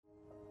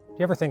Do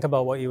you ever think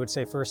about what you would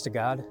say first to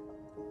God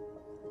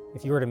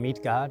if you were to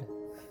meet God?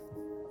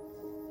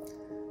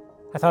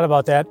 I thought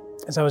about that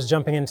as I was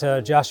jumping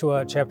into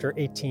Joshua chapter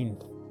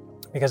 18.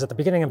 Because at the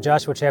beginning of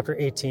Joshua chapter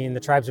 18, the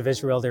tribes of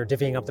Israel, they're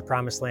divvying up the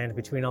promised land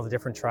between all the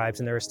different tribes,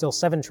 and there are still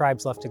 7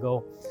 tribes left to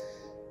go.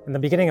 In the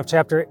beginning of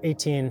chapter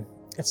 18,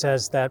 it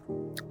says that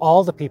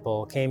all the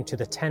people came to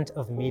the tent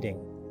of meeting.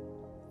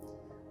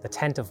 The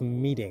tent of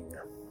meeting.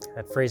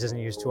 That phrase isn't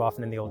used too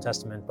often in the Old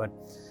Testament, but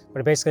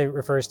it basically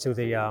refers to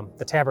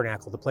the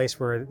tabernacle, the place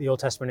where the Old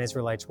Testament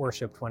Israelites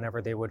worshipped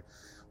whenever they would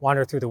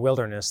wander through the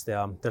wilderness,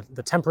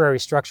 the temporary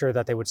structure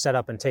that they would set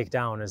up and take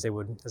down as they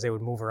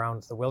would move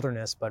around the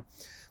wilderness. But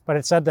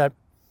it said that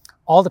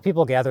all the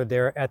people gathered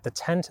there at the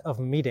tent of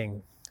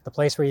meeting, the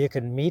place where you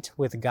could meet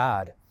with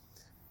God.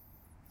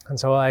 And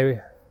so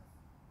I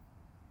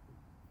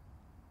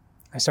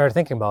started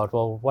thinking about,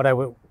 well,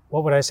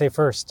 what would I say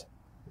first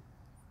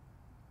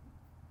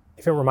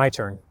if it were my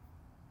turn?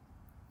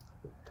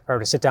 If I were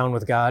to sit down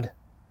with God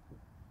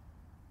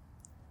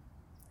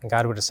and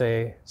God would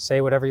say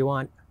whatever you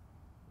want.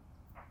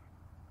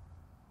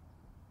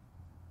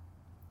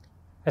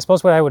 I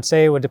suppose what I would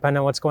say would depend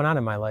on what's going on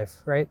in my life,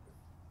 right?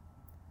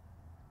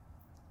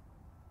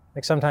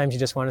 Like sometimes you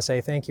just want to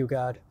say, thank you,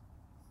 God.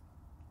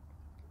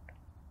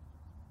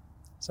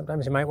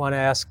 Sometimes you might want to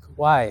ask,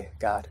 why,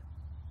 God?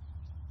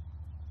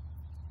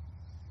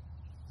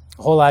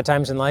 A whole lot of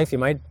times in life, you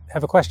might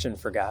have a question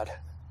for God.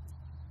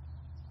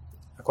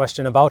 A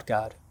question about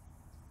God.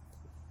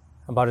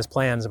 About His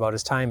plans, about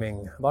His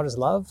timing, about His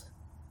love.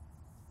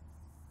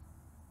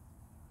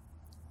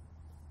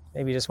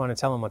 Maybe you just want to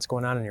tell Him what's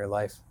going on in your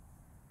life.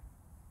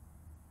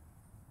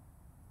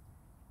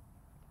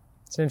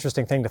 It's an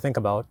interesting thing to think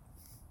about.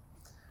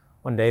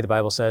 One day, the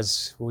Bible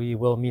says, we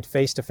will meet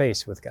face to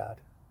face with God.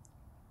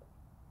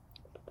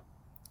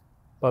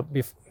 But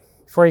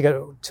before you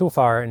go too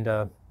far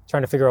into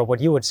trying to figure out what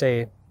you would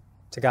say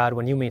to God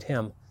when you meet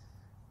Him,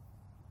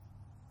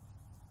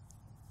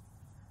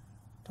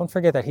 don't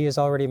forget that He has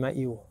already met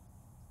you.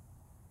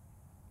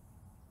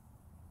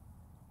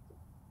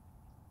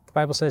 The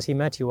Bible says He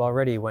met you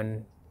already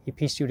when He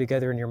pieced you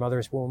together in your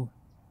mother's womb.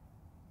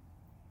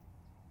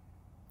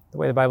 The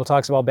way the Bible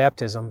talks about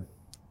baptism,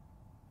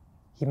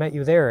 He met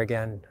you there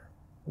again,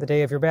 the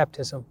day of your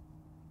baptism.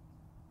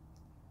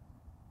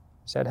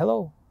 Said,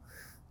 hello,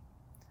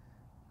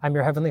 I'm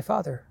your Heavenly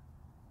Father.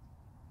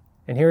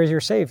 And here is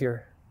your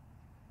Savior.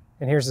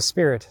 And here's the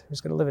Spirit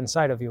who's going to live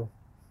inside of you.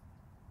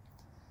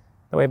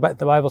 The way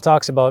the Bible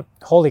talks about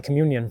Holy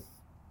Communion,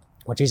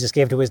 what Jesus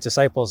gave to His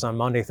disciples on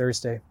Maundy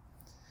Thursday,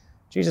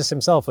 Jesus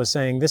Himself was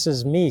saying, this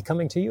is me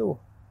coming to you.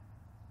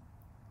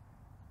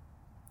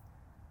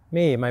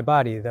 Me, my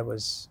body that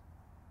was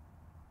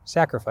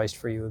sacrificed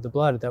for you, the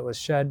blood that was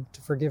shed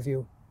to forgive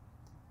you.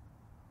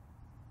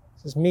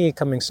 This is me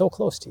coming so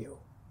close to you.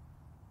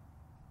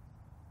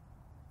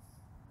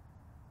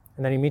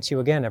 And then He meets you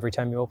again every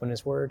time you open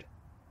His Word.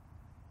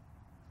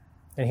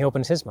 And He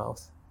opens His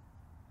mouth.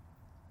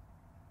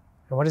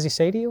 And what does He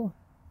say to you?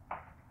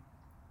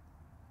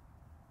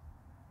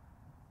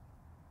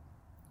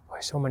 Boy,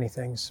 so many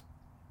things.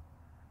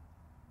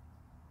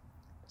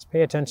 Just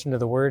pay attention to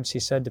the words He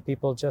said to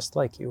people just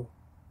like you.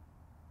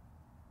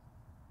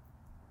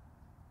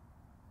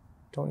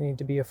 Don't need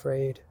to be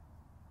afraid.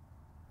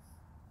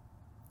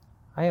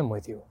 I am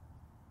with you.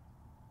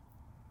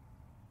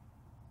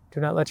 Do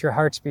not let your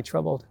hearts be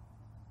troubled.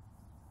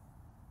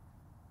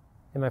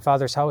 In my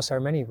Father's house are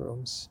many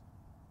rooms.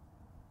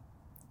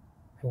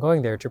 I'm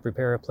going there to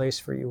prepare a place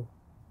for you.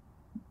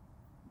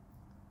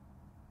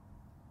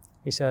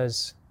 He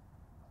says,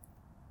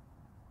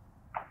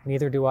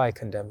 neither do I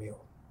condemn you.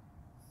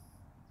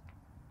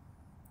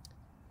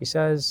 He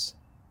says,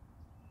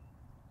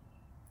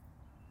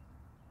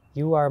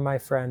 you are my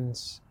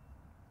friends.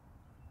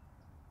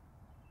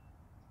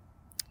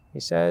 He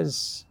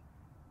says,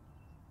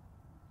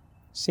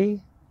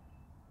 see,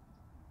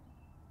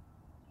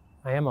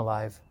 I am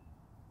alive.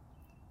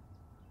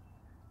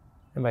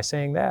 And by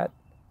saying that,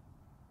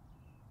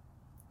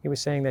 He was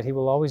saying that He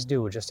will always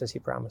do just as He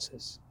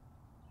promises.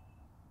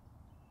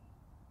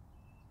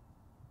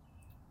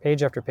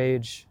 Page after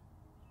page,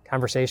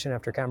 conversation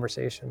after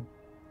conversation.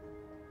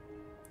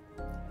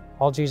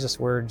 All Jesus'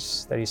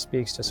 words that He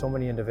speaks to so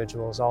many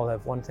individuals all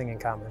have one thing in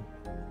common.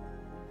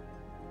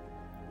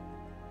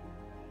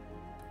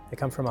 They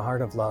come from a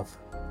heart of love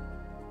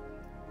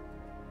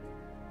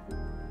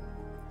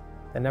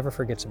that never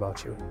forgets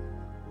about you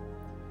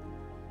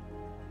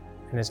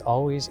and is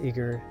always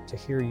eager to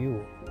hear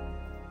you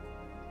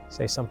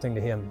say something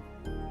to Him.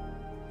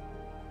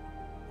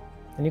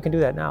 And you can do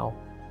that now.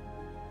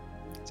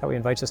 That's how He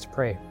invites us to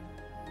pray.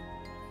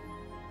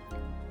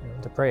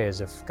 To pray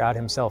as if God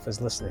Himself is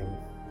listening,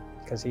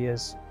 because He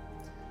is.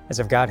 As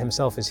if God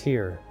Himself is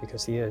here,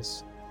 because He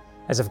is.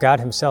 As if God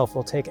Himself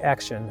will take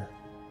action,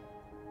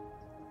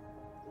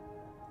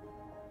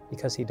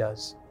 because He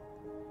does.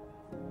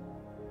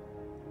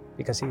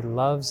 Because He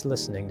loves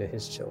listening to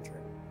His children.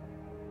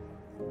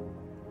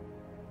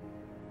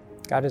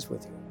 God is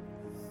with you.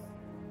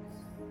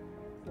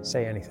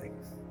 Say anything.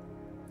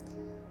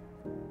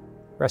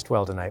 Rest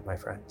well tonight, my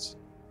friends.